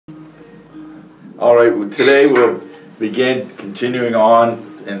All right, well, today we'll begin continuing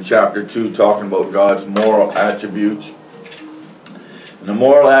on in chapter 2, talking about God's moral attributes. And the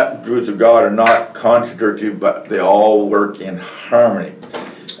moral attributes of God are not contradictory, but they all work in harmony.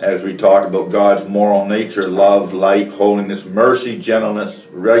 As we talked about God's moral nature: love, light, holiness, mercy, gentleness,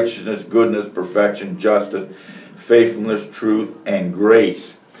 righteousness, goodness, perfection, justice, faithfulness, truth, and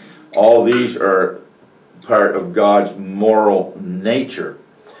grace. All these are part of God's moral nature.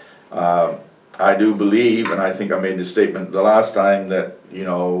 I do believe, and I think I made the statement the last time, that, you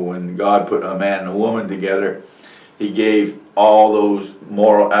know, when God put a man and a woman together, He gave all those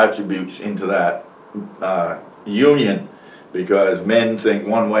moral attributes into that union, because men think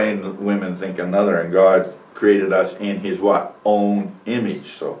one way and women think another, and God created us in His what? Own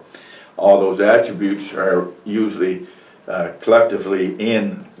image. So all those attributes are usually collectively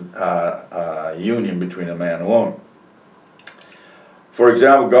in union between a man and a woman. For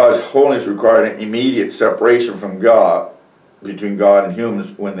example, God's holiness required an immediate separation from God, between God and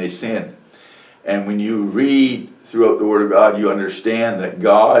humans, when they sinned. And when you read throughout the Word of God, you understand that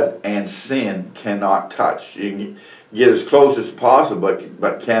God and sin cannot touch. You can get as close as possible,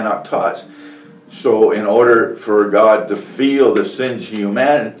 but cannot touch. So in order for God to feel the sins of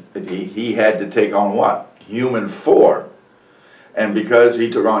humanity, He had to take on what? Human form. And because He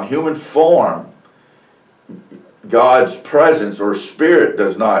took on human form, God's presence or spirit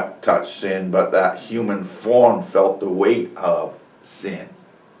does not touch sin, but that human form felt the weight of sin.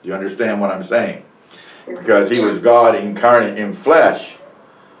 Do you understand what I'm saying? Because He was God incarnate in flesh,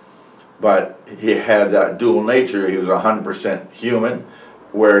 but He had that dual nature. He was 100% human,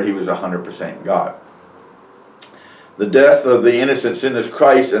 where He was 100% God. The death of the innocent sinless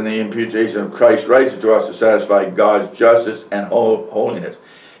Christ and the imputation of Christ's righteousness to us to satisfy God's justice and holiness.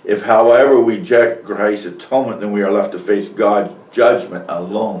 If, however, we reject Christ's atonement, then we are left to face God's judgment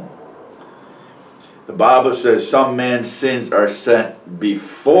alone. The Bible says some men's sins are sent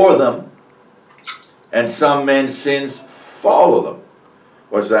before them, and some men's sins follow them.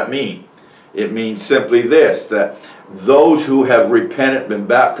 What does that mean? It means simply this, that those who have repented, been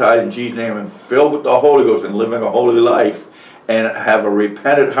baptized in Jesus' name, and filled with the Holy Ghost, and living a holy life, and have a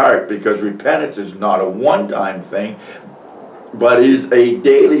repentant heart, because repentance is not a one-time thing, but is a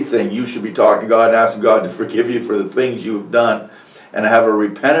daily thing. You should be talking to God and asking God to forgive you for the things you've done, and have a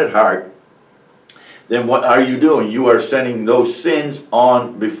repentant heart. Then what are you doing? You are sending those sins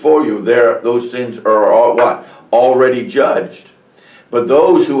on before you. Those sins are all what? Already judged. But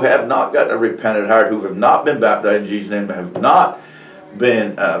those who have not got a repentant heart, who have not been baptized in Jesus' name, have not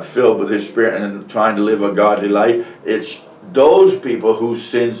been filled with His Spirit and trying to live a godly life, it's those people whose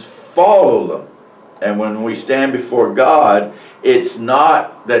sins follow them. And when we stand before God, it's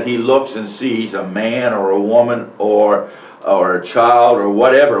not that He looks and sees a man or a woman or a child or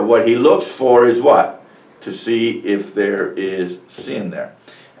whatever. What He looks for is what? To see if there is sin there.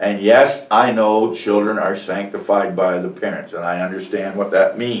 And yes, I know children are sanctified by the parents, and I understand what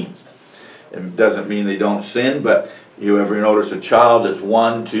that means. It doesn't mean they don't sin, but you ever notice a child that's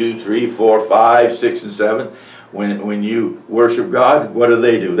 1, 2, 3, 4, 5, 6, and 7? When you worship God, what do?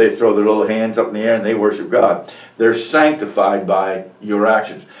 They throw their little hands up in the air and they worship God. They're sanctified by your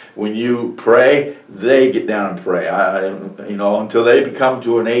actions. When you pray, they get down and pray. You know, until they become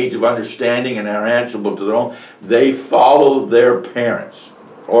to an age of understanding and are answerable to their own, they follow their parents,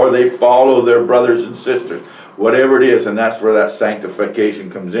 or they follow their brothers and sisters, whatever it is, and that's where that sanctification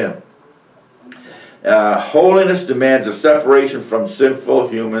comes in. Holiness demands a separation from sinful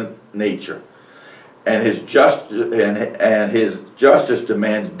human nature. And His justice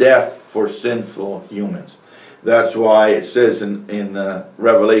demands death for sinful humans. That's why it says in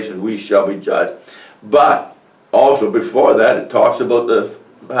Revelation, we shall be judged. But also before that, it talks about the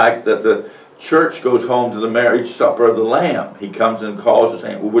fact that the church goes home to the marriage supper of the Lamb. He comes and calls His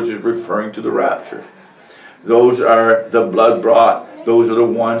name, which is referring to the rapture. Those are the blood-bought. Those are the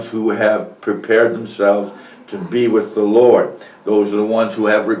ones who have prepared themselves to be with the Lord. Those are the ones who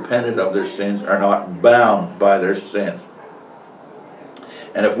have repented of their sins, are not bound by their sins.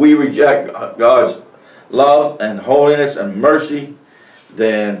 And if we reject God's love and holiness and mercy,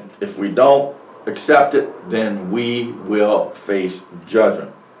 then if we don't accept it, then we will face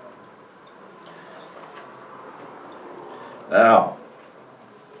judgment. Now,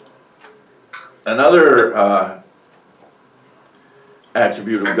 another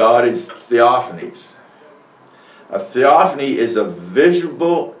attribute of God is theophanies. A theophany is a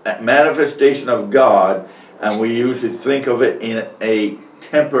visible manifestation of God, and we usually think of it in a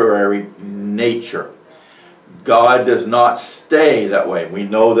temporary nature. God does not stay that way. We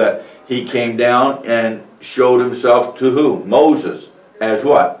know that He came down and showed Himself to who? Moses. as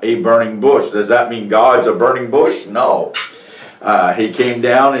what? A burning bush. Does that mean God's a burning bush? No. He came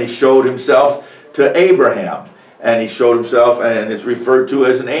down and he showed himself to Abraham. And he showed himself, and it's referred to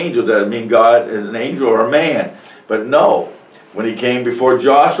as an angel. Does that mean God is an angel or a man? But no. When he came before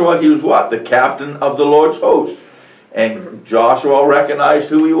Joshua, he was what? The captain of the Lord's host. And Joshua recognized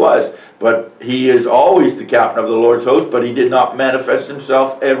who he was. But he is always the captain of the Lord's host, but he did not manifest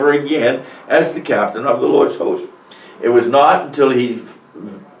himself ever again as the captain of the Lord's host. It was not until he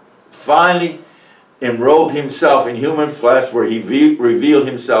finally enrobed himself in human flesh where he revealed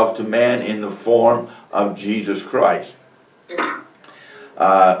himself to man in the form of Jesus Christ.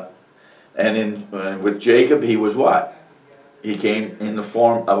 And with Jacob, he was what? He came in the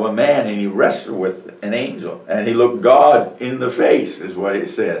form of a man, and he wrestled with an angel. And he looked God in the face, is what it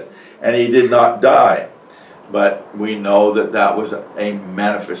says. And he did not die. But we know that that was a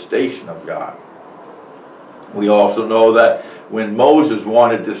manifestation of God. We also know that when Moses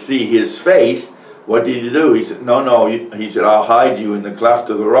wanted to see his face, what did he do? He said, no. He said, I'll hide you in the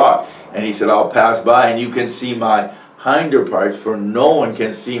cleft of the rock. And he said, I'll pass by and you can see my hinder parts, for no one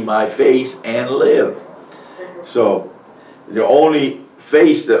can see my face and live. So the only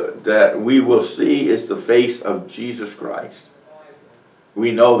face that we will see is the face of Jesus Christ.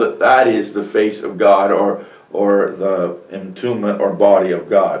 We know that that is the face of God, or the entombment or body of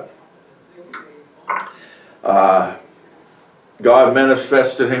God. God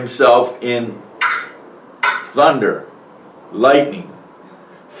manifested himself in thunder, lightning,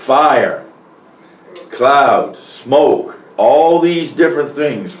 fire, clouds, smoke, all these different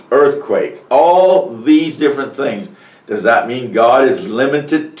things, earthquake, all these different things. Does that mean God is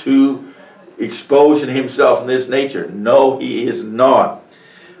limited to exposing himself in this nature? No, he is not.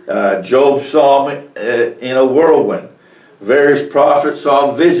 Job saw him in a whirlwind. Various prophets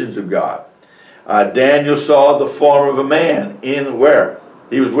saw visions of God. Daniel saw the form of a man in where?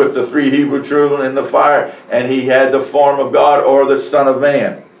 He was with the 3 Hebrew children in the fire, and he had the form of God, or the Son of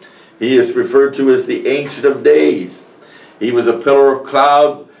Man. He is referred to as the Ancient of Days. He was a pillar of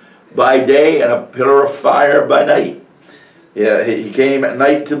cloud by day and a pillar of fire by night. Yeah, he came at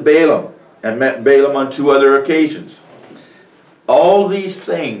night to Balaam and met Balaam on 2 other occasions. All these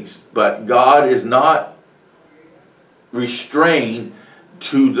things, but God is not restrained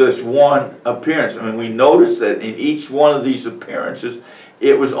to this one appearance. I mean, we notice that in each one of these appearances,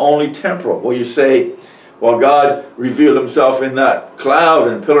 it was only temporal. Well, you say, well, God revealed himself in that cloud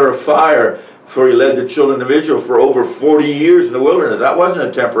and pillar of fire, for he led the children of Israel for over 40 years in the wilderness. That wasn't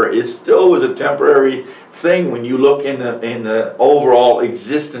a temporary, it still was a temporary thing when you look in the overall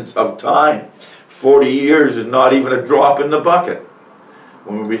existence of time. 40 years is not even a drop in the bucket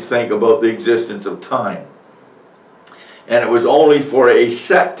when we think about the existence of time. And it was only for a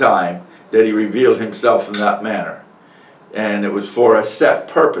set time that he revealed himself in that manner. And it was for a set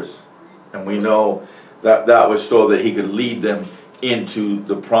purpose. And we know that that was so that he could lead them into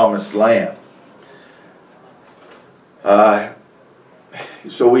the promised land.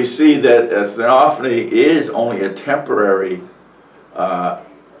 So we see that a theophany is only a temporary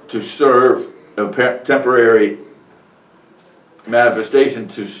temporary manifestation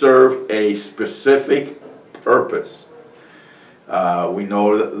to serve a specific purpose. We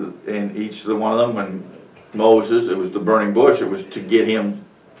know that in each of the one of them, when Moses, it was the burning bush, it was to get him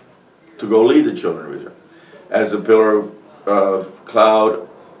to go lead the children of Israel. As the pillar of cloud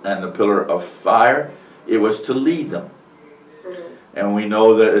and the pillar of fire, it was to lead them. And we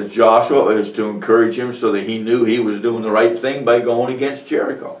know that as Joshua, it was to encourage him so that he knew he was doing the right thing by going against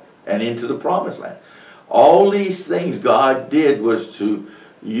Jericho and into the promised land. All these things God did was to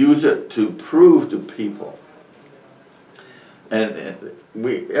use it to prove to people. And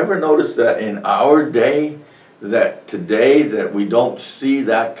we ever notice that in our day, that today, that we don't see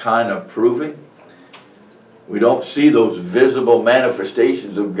that kind of proving? We don't see those visible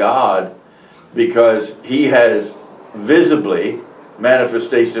manifestations of God, because he has visibly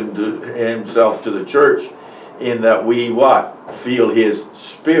manifested himself to the church in that we what? Feel his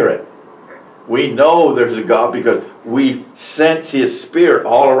spirit. We know there's a God because we sense his spirit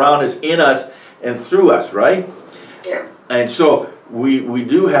all around us, in us, and through us, right? Yeah. And so we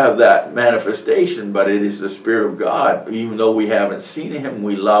do have that manifestation, but it is the Spirit of God. Even though we haven't seen him,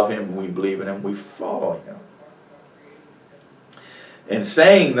 we love him, we believe in him, we follow him. In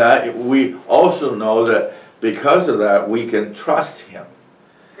saying that, we also know that because of that, we can trust him.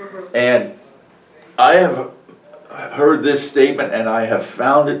 And I have heard this statement, and I have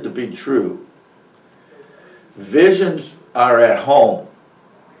found it to be true. Visions are at home.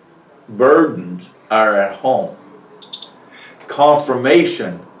 Burdens are at home.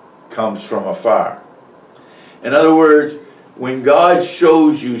 Confirmation comes from afar. In other words, when God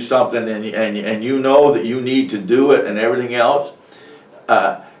shows you something and you know that you need to do it and everything else,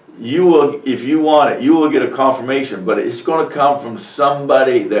 you will, if you want it, you will get a confirmation, but it's going to come from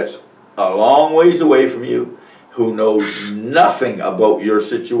somebody that's a long ways away from you, who knows nothing about your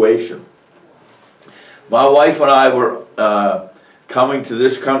situation. My wife and I were coming to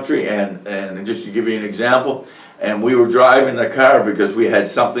this country, and just to give you an example, and we were driving the car because we had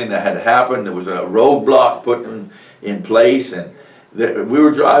something that had happened. There was a roadblock put in place, and we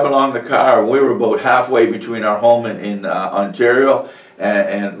were driving along the car, and we were about halfway between our home in Ontario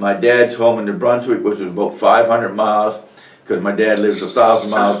and my dad's home in New Brunswick, which was about 500 miles, because my dad lives 1,000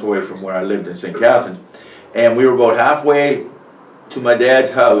 miles away from where I lived in St. Catharines. And we were about halfway to my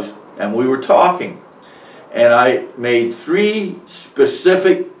dad's house, and we were talking. And I made 3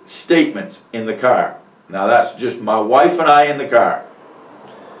 specific statements in the car. Now that's just my wife and I in the car.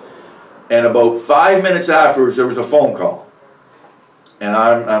 And about 5 minutes afterwards, there was a phone call. And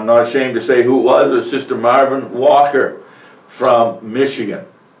I'm not ashamed to say who it was. It was Sister Marvin Walker from Michigan.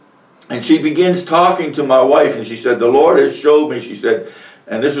 And she begins talking to my wife, and she said, the Lord has showed me, she said,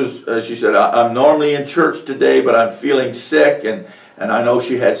 and this was, she said, I'm normally in church today, but I'm feeling sick, and I know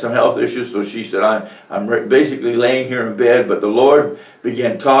she had some health issues, so she said, I'm basically laying here in bed, but the Lord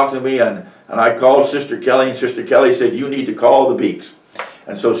began talking to me, and I called Sister Kelly, and Sister Kelly said, you need to call the Beeks.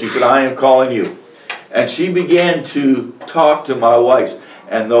 And so she said, I am calling you. And she began to talk to my wife,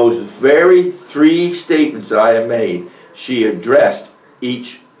 and those very 3 statements that I had made, she addressed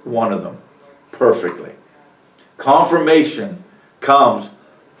each one of them perfectly. Confirmation comes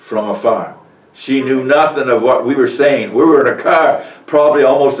from afar. She knew nothing of what we were saying. We were in a car probably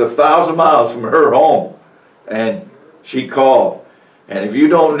almost 1,000 miles from her home, and she called. And if you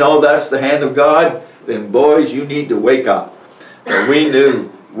don't know that's the hand of God, then boys, you need to wake up. And we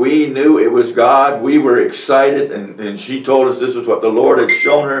knew it was God. We were excited, and she told us this is what the Lord had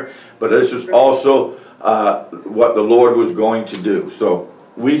shown her, but this is also what the Lord was going to do. So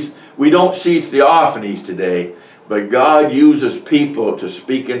we don't see theophanies today, but God uses people to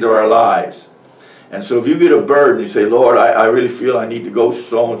speak into our lives. And so if you get a burden, you say, Lord, I really feel I need to go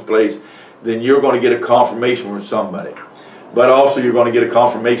someone's place, then you're going to get a confirmation from somebody. But also you're going to get a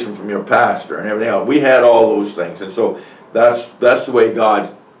confirmation from your pastor and everything else. We had all those things. And so that's the way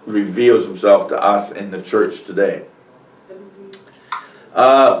God reveals himself to us in the church today.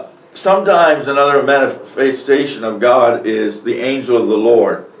 Sometimes another manifestation of God is the angel of the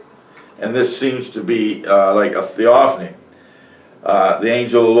Lord. And this seems to be like a theophany. The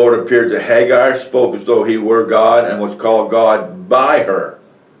angel of the Lord appeared to Hagar, spoke as though he were God, and was called God by her.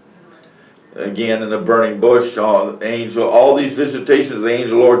 Again, in the burning bush, all these visitations of the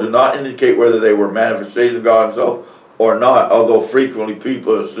angel of the Lord do not indicate whether they were manifestations of God himself or not, although frequently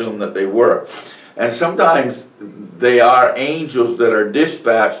people assume that they were. And sometimes they are angels that are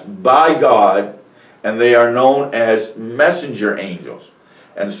dispatched by God, and they are known as messenger angels.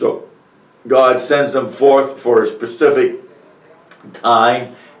 And so God sends them forth for a specific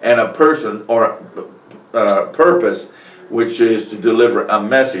time and a person or purpose, which is to deliver a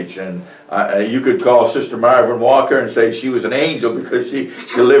message. And you could call Sister Marvin Walker and say she was an angel because she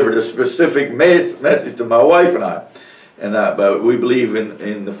delivered a specific message to my wife and I. And but we believe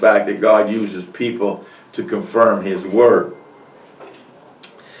in the fact that God uses people to confirm his word.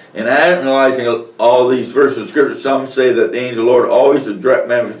 In analyzing all these verses of Scripture, some say that the angel of the Lord always is a direct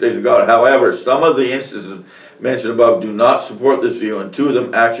manifestation of God. However, some of the instances mentioned above do not support this view, and 2 of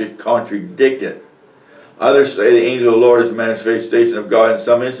them actually contradict it. Others say the angel of the Lord is a manifestation of God in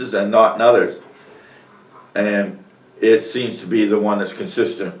some instances and not in others. And it seems to be the one that's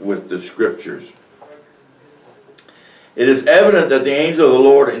consistent with the Scriptures. It is evident that the angel of the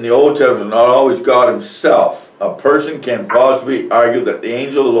Lord in the Old Testament is not always God himself. A person can possibly argue that the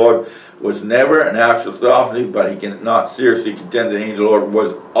angel of the Lord was never an actual theophany, but he cannot seriously contend that the angel of the Lord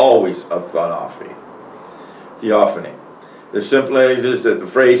was always a theophany. The simple is that the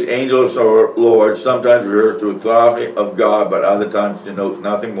phrase angel of the Lord sometimes refers to a theophany of God, but other times denotes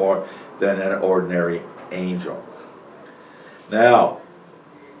nothing more than an ordinary angel. Now,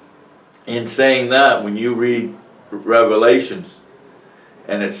 in saying that, when you read Revelations,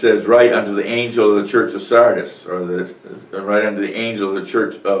 and it says right unto the angel of the church of Sardis, or right unto the angel of the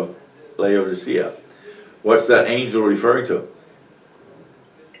church of Laodicea, what's that angel referring to?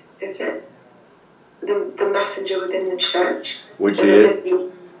 Is it the messenger within the church? Which so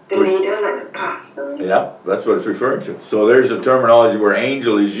is? The leader, like the pastor? Yeah, that's what it's referring to. So there's a terminology where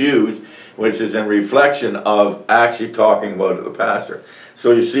angel is used, which is in reflection of actually talking about the pastor.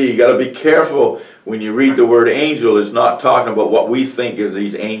 So you see, you got to be careful when you read the word angel. It's not talking about what we think is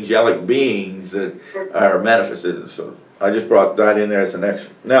these angelic beings that are manifested. So I just brought that in there as an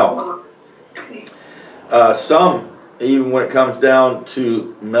extra. Now, some, even when it comes down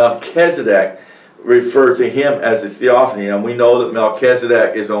to Melchizedek, refer to him as a theophany. And we know that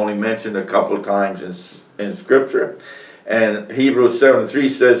Melchizedek is only mentioned a couple of times in Scripture. And Hebrews 7:3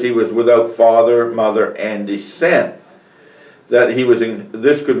 says he was without father, mother, and descent. That he was in,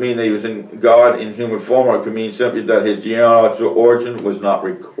 this could mean that he was in God in human form, or it could mean simply that his genealogical origin was not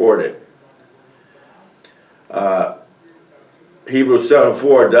recorded. Hebrews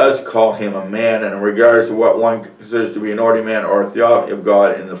 7:4 does call him a man, and in regards to what one considers to be an ordinary man or a theophany of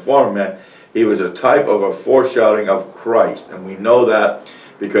God in the form of man, he was a type of a foreshadowing of Christ. And we know that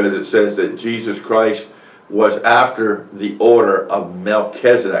because it says that Jesus Christ was after the order of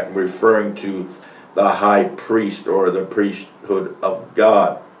Melchizedek, referring to the high priest or the priesthood of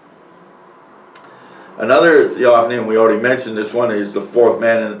God. Another theophany, and we already mentioned this one, is the fourth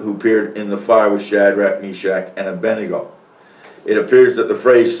man who appeared in the fire with Shadrach, Meshach, and Abednego. It appears that the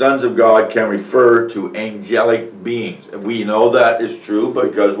phrase sons of God can refer to angelic beings. And we know that is true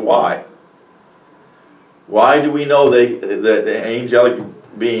because why? Why do we know that the angelic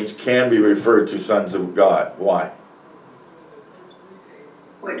beings can be referred to sons of God? Why?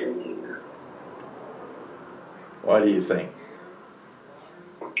 Why do you mean that? Why do you think?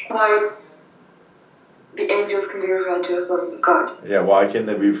 Why the angels can be referred to as sons of God? Yeah, why can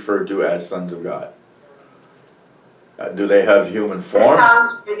they be referred to as sons of God? Do they have human form? It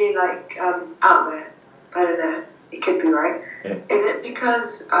sounds really like out there. I don't know. It could be right. Yeah. Is it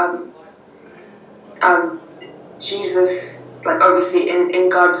because Jesus, like obviously in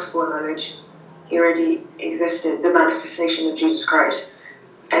God's foreknowledge, he already existed, the manifestation of Jesus Christ,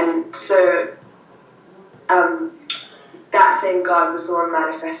 and so that same God was the one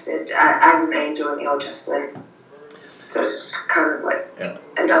manifested as an angel in the Old Testament. So it's kind of like, Yeah.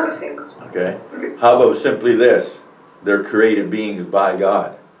 and other things. Okay. How about simply this? They're created beings by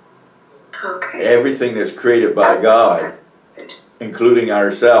God. Okay. Everything that's created by God, including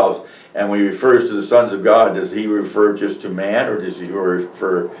ourselves, and when he refers to the sons of God, does he refer just to man, or does he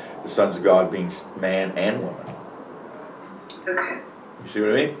refer the sons of God being man and woman? Okay. You see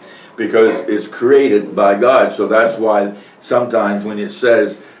what I mean? Because it's created by God, so that's why sometimes when it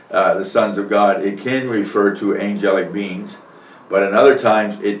says the sons of God, it can refer to angelic beings, but in other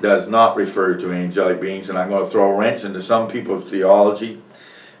times it does not refer to angelic beings. And I'm going to throw a wrench into some people's theology,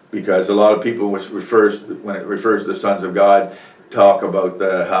 because a lot of people, when it refers to the sons of God, talk about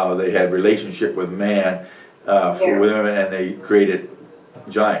how they had relationship with man for women, and they created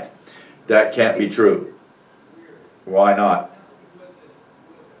giant. That can't be true. Why not?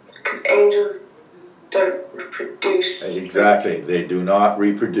 Because angels don't reproduce. Exactly, they do not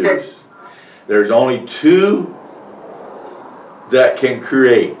reproduce. There's only two that can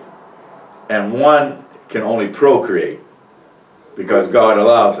create, and one can only procreate, because God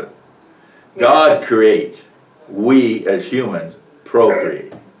allows it. God creates. We as humans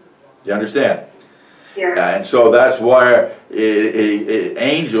procreate. You understand? Yeah. And so that's why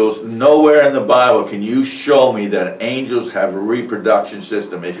angels, nowhere in the Bible can you show me that angels have a reproduction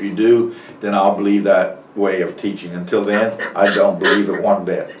system. If you do, then I'll believe that way of teaching. Until then, I don't believe it one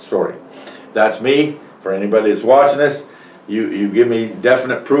bit. Sorry. That's me. For anybody that's watching this, you give me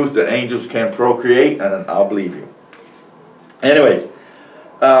definite proof that angels can procreate, and I'll believe you. Anyways,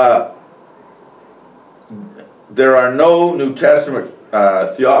 there are no New Testament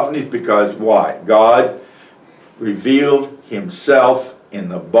theophanies, because why? God revealed himself in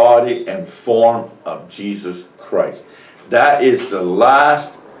the body and form of Jesus Christ. That is the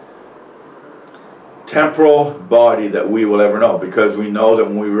last temporal body that we will ever know, because we know that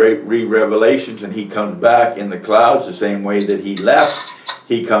when we read Revelations and he comes back in the clouds the same way that he left,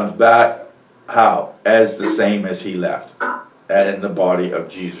 he comes back how? As the same as he left, and in the body of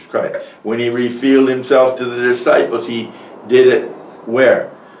Jesus Christ. When he revealed himself to the disciples, he did it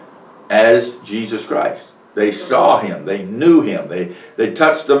where? As Jesus Christ. They saw him, they knew him, they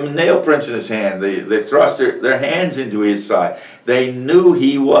touched the nail prints in his hand, they thrust their hands into his side. They knew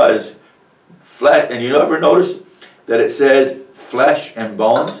he was flesh. And you ever notice that it says flesh and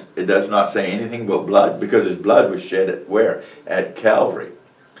bones? It does not say anything about blood, because his blood was shed at where? At Calvary.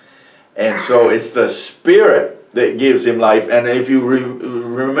 And so it's the Spirit that gives him life. And if you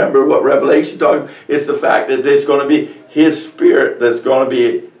remember what Revelation talks about, it's the fact that there's going to be his Spirit that's going to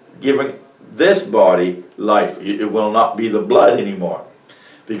be giving this body life. It will not be the blood anymore,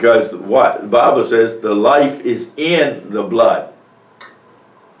 because what the Bible says, the life is in the blood,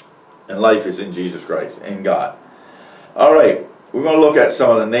 and life is in Jesus Christ, in God. All right, we're going to look at some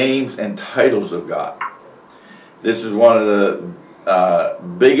of the names and titles of God. This is one of the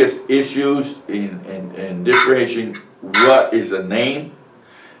biggest issues in differentiating what is a name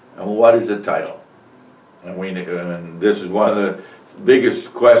and what is a title. And this is one of the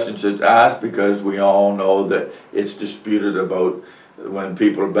biggest questions that's asked, because we all know that it's disputed about when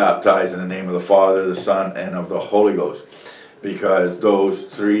people are baptized in the name of the Father, the Son, and of the Holy Ghost, because those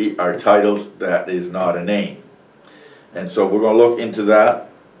three are titles. That is not a name. And so we're going to look into that.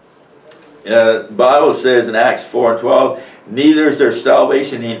 The Bible says in Acts 4:12, neither is there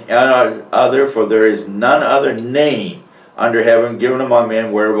salvation in any other, for there is none other name under heaven given among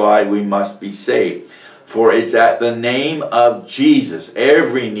men whereby we must be saved. For it's at the name of Jesus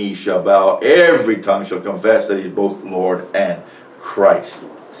every knee shall bow, every tongue shall confess that he is both Lord and Christ.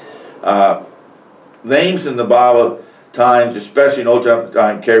 Names in the Bible times, especially in Old Testament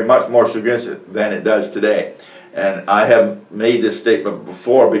time, carry much more significance than it does today. And I have made this statement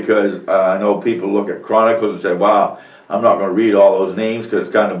before, because I know people look at Chronicles and say, wow, I'm not going to read all those names because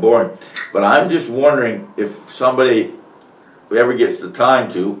it's kind of boring. But I'm just wondering if somebody ever gets the time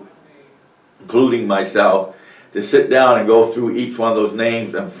to, including myself, to sit down and go through each one of those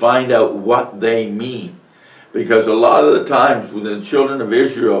names and find out what they mean. Because a lot of the times when the children of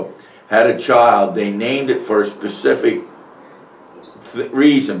Israel had a child, they named it for a specific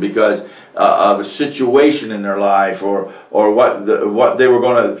reason, because of a situation in their life, or what they were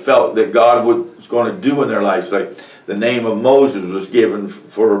going to felt that God was going to do in their lives. Like the name of Moses was given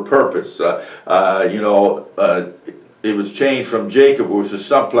for a purpose. It was changed from Jacob, who was a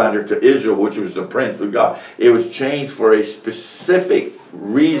supplanter, to Israel, which was the prince with God. It was changed for a specific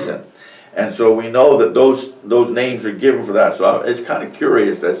reason. And so we know that those names are given for that. So it's kind of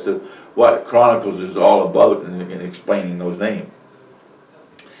curious as to what Chronicles is all about in explaining those names.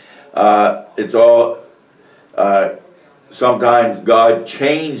 It's all, sometimes God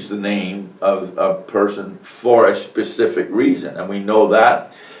changed the name of a person for a specific reason. And we know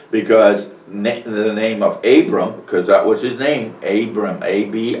that because the name of Abram, because that was his name, Abram,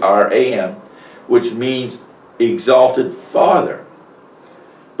 A-B-R-A-M, which means exalted father.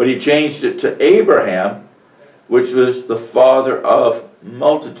 But he changed it to Abraham, which was the father of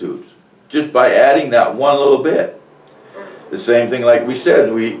multitudes, just by adding that one little bit. The same thing, like we said,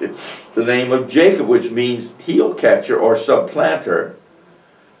 the name of Jacob, which means heel catcher or supplanter.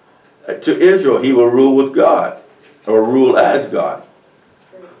 To Israel, he will rule with God, or rule as God.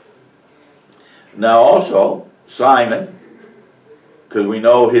 Now also, Simon, because we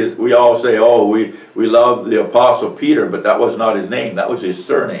know we all say, oh, we love the Apostle Peter, but that was not his name, that was his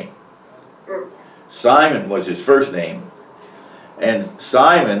surname. Simon was his first name, and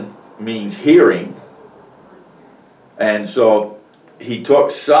Simon means hearing. And so he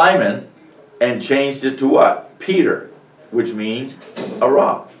took Simon and changed it to what? Peter, which means a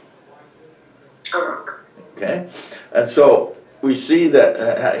rock. A rock. Okay? And so we see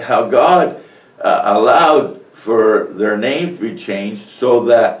that how God allowed for their names to be changed so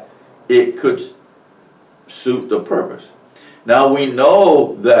that it could suit the purpose. Now we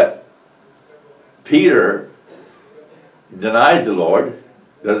know that Peter denied the Lord.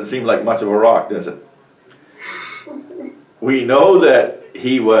 Doesn't seem like much of a rock, does it? We know that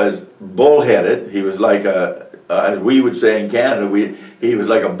he was bullheaded. He was like as we would say in Canada, he was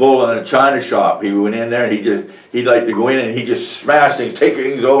like a bull in a china shop. He went in there and he'd like to go in and he just smash things, take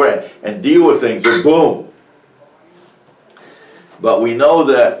things over and deal with things, just boom. But we know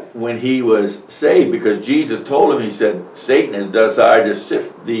that when he was saved, because Jesus told him, he said, Satan has desired to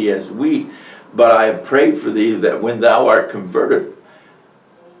sift thee as wheat, but I have prayed for thee that when thou art converted,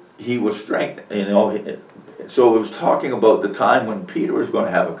 he will strengthen. You know, so it was talking about the time when Peter was going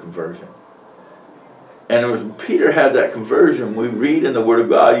to have a conversion. And it was Peter had that conversion. We read in the Word of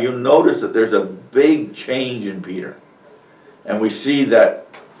God, you notice that there's a big change in Peter. And we see that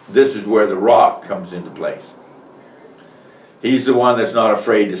this is where the rock comes into place. He's the one that's not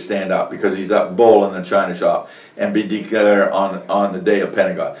afraid to stand up, because he's that bull in the china shop and be declared on the day of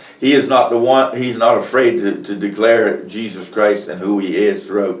Pentecost. He is not the one, he's not afraid to declare Jesus Christ and who he is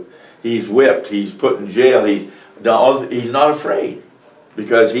throughout. He's whipped, he's put in jail, he's not afraid,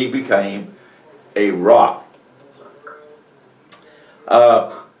 because he became a rock.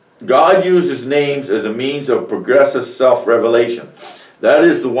 God uses names as a means of progressive self-revelation. That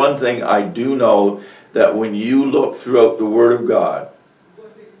is the one thing I do know, that when you look throughout the Word of God,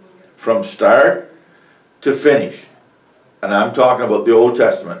 from start to finish, and I'm talking about the Old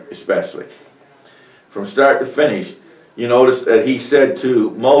Testament especially, from start to finish, you notice that he said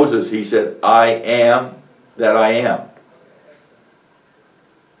to Moses, he said, I am that I am.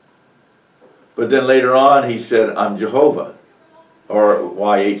 But then later on he said, I'm Jehovah, or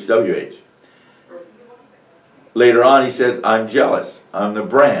YHWH. later on he says, I'm jealous, I'm the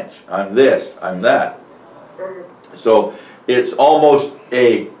branch, I'm this, I'm that. So it's almost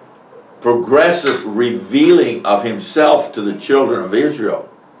a progressive revealing of himself to the children of Israel,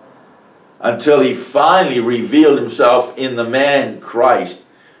 until he finally revealed himself in the man Christ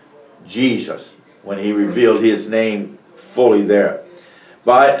Jesus, when he revealed his name fully there.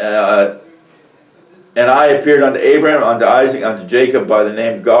 And I appeared unto Abraham, unto Isaac, unto Jacob by the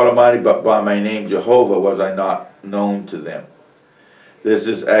name of God Almighty, but by my name Jehovah was I not known to them. This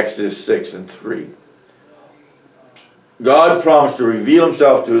is Exodus 6:3. God promised to reveal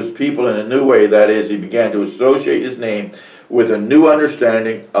himself to his people in a new way. That is, he began to associate his name with a new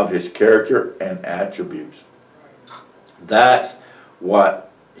understanding of his character and attributes. That's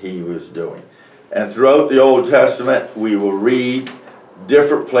what he was doing. And throughout the Old Testament, we will read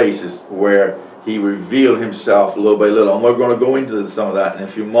different places where he revealed himself little by little. And we're going to go into some of that in a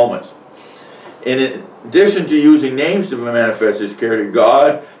few moments. In addition to using names to manifest his character,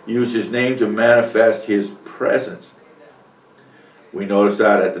 God used his name to manifest his presence. We notice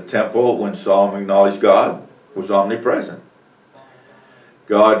that at the temple when Solomon acknowledged God was omnipresent.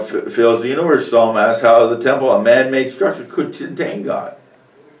 God fills the universe. Solomon asked how the temple, a man-made structure, could contain God.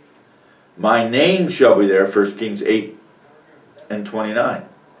 My name shall be there, 1 Kings 8:29.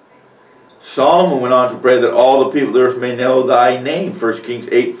 Solomon went on to pray that all the people of the earth may know thy name, 1 Kings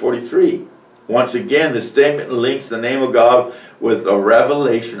 8:43. Once again, the statement links the name of God with a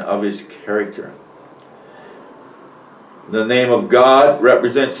revelation of his character. The name of God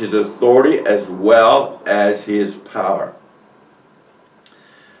represents his authority as well as his power.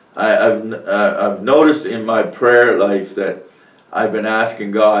 I've noticed in my prayer life that I've been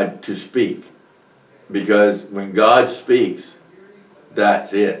asking God to speak, because when God speaks,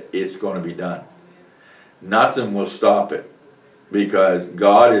 that's it. It's going to be done. Nothing will stop it, because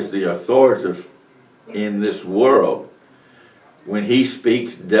God is the authoritative in this world. When he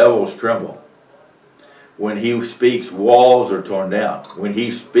speaks, devils tremble. When he speaks, walls are torn down. When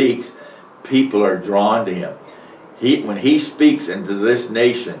he speaks, people are drawn to him. When he speaks into this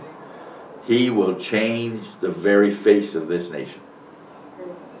nation, he will change the very face of this nation.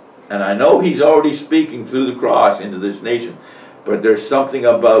 And I know he's already speaking through the cross into this nation, but there's something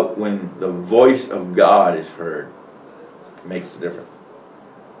about when the voice of God is heard. It makes a difference.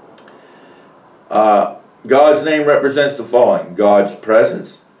 God's name represents the following: God's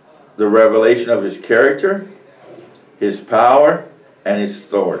presence, the revelation of his character, his power, and his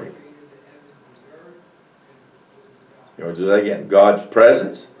authority. You want to do that again? God's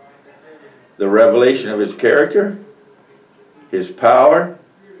presence, the revelation of his character, his power,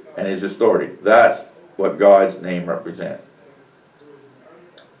 and his authority. That's what God's name represents.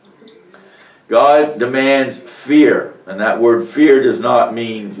 God demands fear, and that word fear does not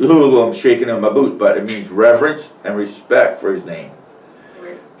mean, ooh, I'm shaking in my boots, but it means reverence and respect for his name.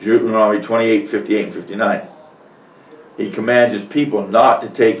 Deuteronomy 28:58 and 59. He commands his people not to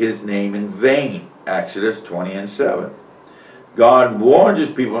take his name in vain. Exodus 20:7. God warns his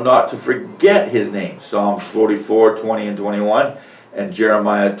people not to forget his name. Psalms 44:20 and 21, and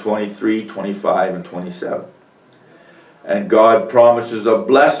Jeremiah 23:25 and 27. And God promises a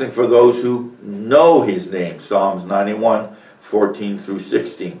blessing for those who know his name. Psalms 91:14 through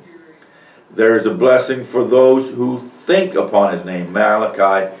 16. There is a blessing for those who think upon his name.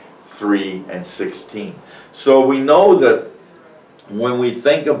 Malachi 3 and 16. So we know that when we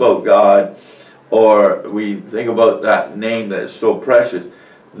think about God, or we think about that name that is so precious,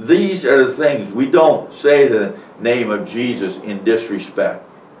 these are the things. We don't say the name of Jesus in disrespect.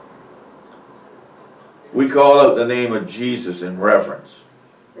 We call out the name of Jesus in reverence.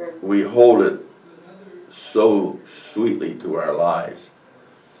 We hold it so sweetly to our lives.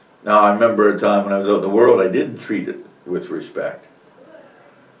 Now, I remember a time when I was out in the world, I didn't treat it with respect.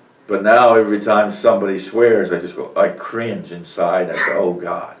 But now, every time somebody swears, I cringe inside. I say, oh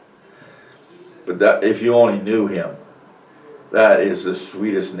God. But that, if you only knew him, that is the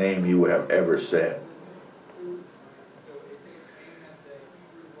sweetest name you have ever said.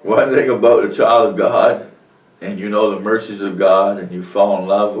 One thing about a child of God, and you know the mercies of God, and you fall in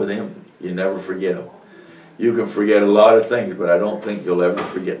love with him, you never forget him. You can forget a lot of things, but I don't think you'll ever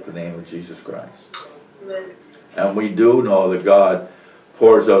forget the name of Jesus Christ. Amen. And we do know that God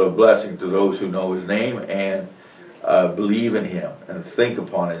pours out a blessing to those who know his name and believe in him and think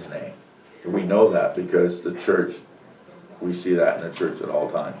upon his name. We know that because the church, we see that in the church at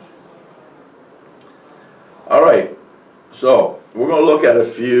all times. All right, so we're going to look at a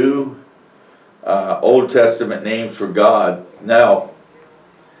few Old Testament names for God. Now,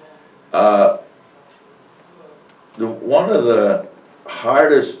 one of the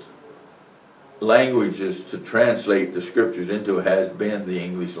hardest languages to translate the scriptures into has been the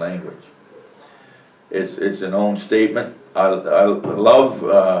English language. It's an own statement. I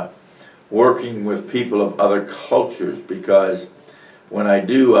love working with people of other cultures, because when I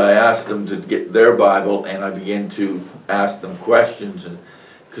do, I ask them to get their Bible, and I begin to ask them questions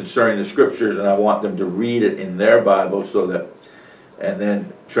concerning the scriptures, and I want them to read it in their Bible, so that, and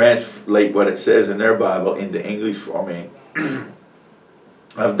then translate what it says in their Bible into English for me.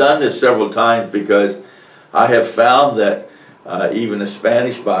 I've done this several times because I have found that even a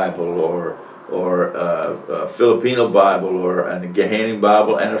Spanish Bible or a Filipino Bible or a Gahanian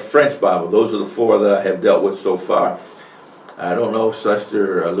Bible and a French Bible, those are the four that I have dealt with so far. I don't know if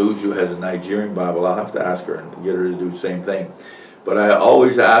Sister Aluju has a Nigerian Bible. I'll have to ask her and get her to do the same thing. But I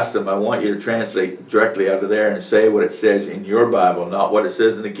always ask them, I want you to translate directly out of there and say what it says in your Bible, not what it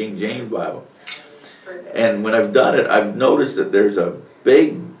says in the King James Bible. And when I've done it, I've noticed that there's a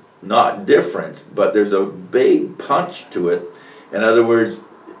big, not difference, but there's a big punch to it. In other words,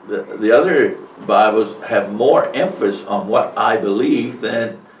 the other Bibles have more emphasis on what I believe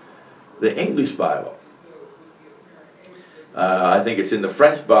than the English Bible. I think it's in the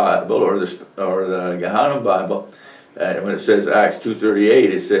French Bible or the Gahanian Bible, and when it says Acts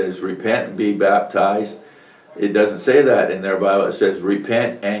 2:38, it says repent and be baptized. It doesn't say that in their Bible. It says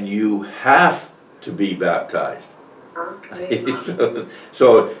repent and you have to be baptized. Okay.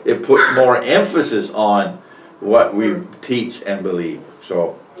 So it puts more emphasis on what we teach and believe.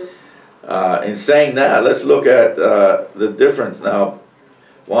 So in saying that, let's look at the difference now.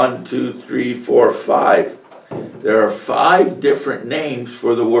 1, 2, 3, 4, 5. There are 5 different names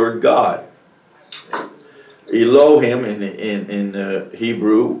for the word God. Elohim in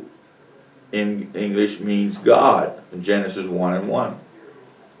Hebrew, in English, means God, in Genesis 1:1.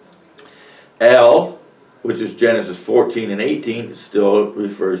 El, which is Genesis 14 and 18, still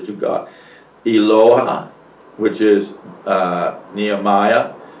refers to God. Eloah, which is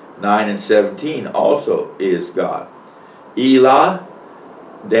Nehemiah 9 and 17, also is God. Elah,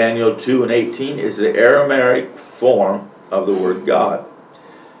 Daniel 2 and 18, is the Aramaic form of the word God.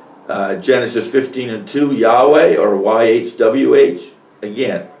 Genesis 15 and 2, Yahweh, or YHWH,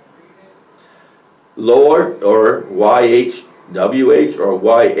 again. Lord, or YHWH, or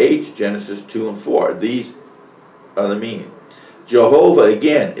YH, Genesis 2 and 4. These are the meaning. Jehovah,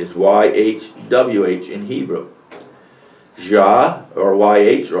 again, is YHWH in Hebrew. Jah, or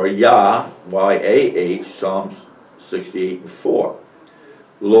YH, or Yah, YAH, Psalms 68 and 4.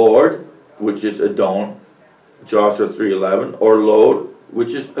 Lord, which is Adon, Joshua 3:11, or Lord,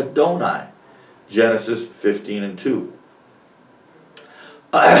 which is Adonai, Genesis 15 and 2.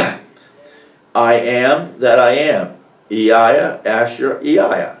 I am that I am, Eiah, Asher,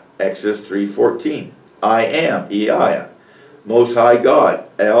 Eiah, Exodus 3:14. I am, Eiah, Most High God,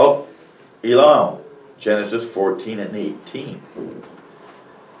 El Elam, Genesis 14 and 18.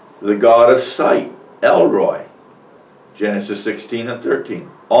 The God of sight, Elroy, Genesis 16 and 13.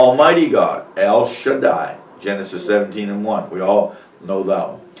 Almighty God, El Shaddai, Genesis 17 and 1. We all know that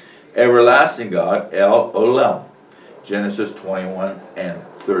one. Everlasting God, El Olam, Genesis 21 and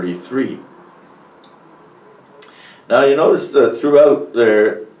 33. Now you notice that throughout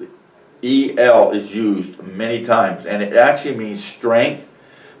there, El is used many times, and it actually means strength,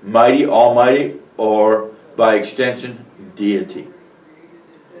 mighty, almighty, or by extension, deity.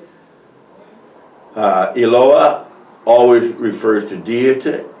 Eloah always refers to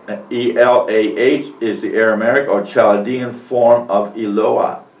deity. Elah is the Aramaic or Chaldean form of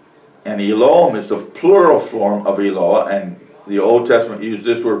Eloah. And Elohim is the plural form of Eloah, and the Old Testament used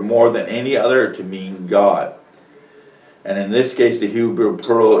this word more than any other to mean God. And in this case, the Hebrew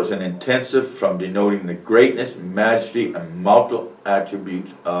plural is an intensive from denoting the greatness, majesty, and multiple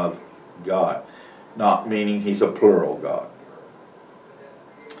attributes of God, not meaning he's a plural God.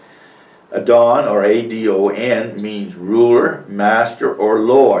 Adon, or Adon, means ruler, master, or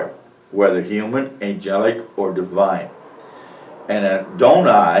lord, whether human, angelic, or divine. And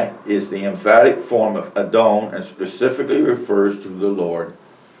Adonai is the emphatic form of Adon and specifically refers to the Lord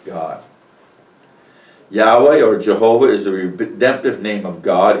God. Yahweh, or Jehovah, is the redemptive name of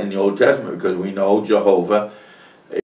God in the Old Testament, because we know Jehovah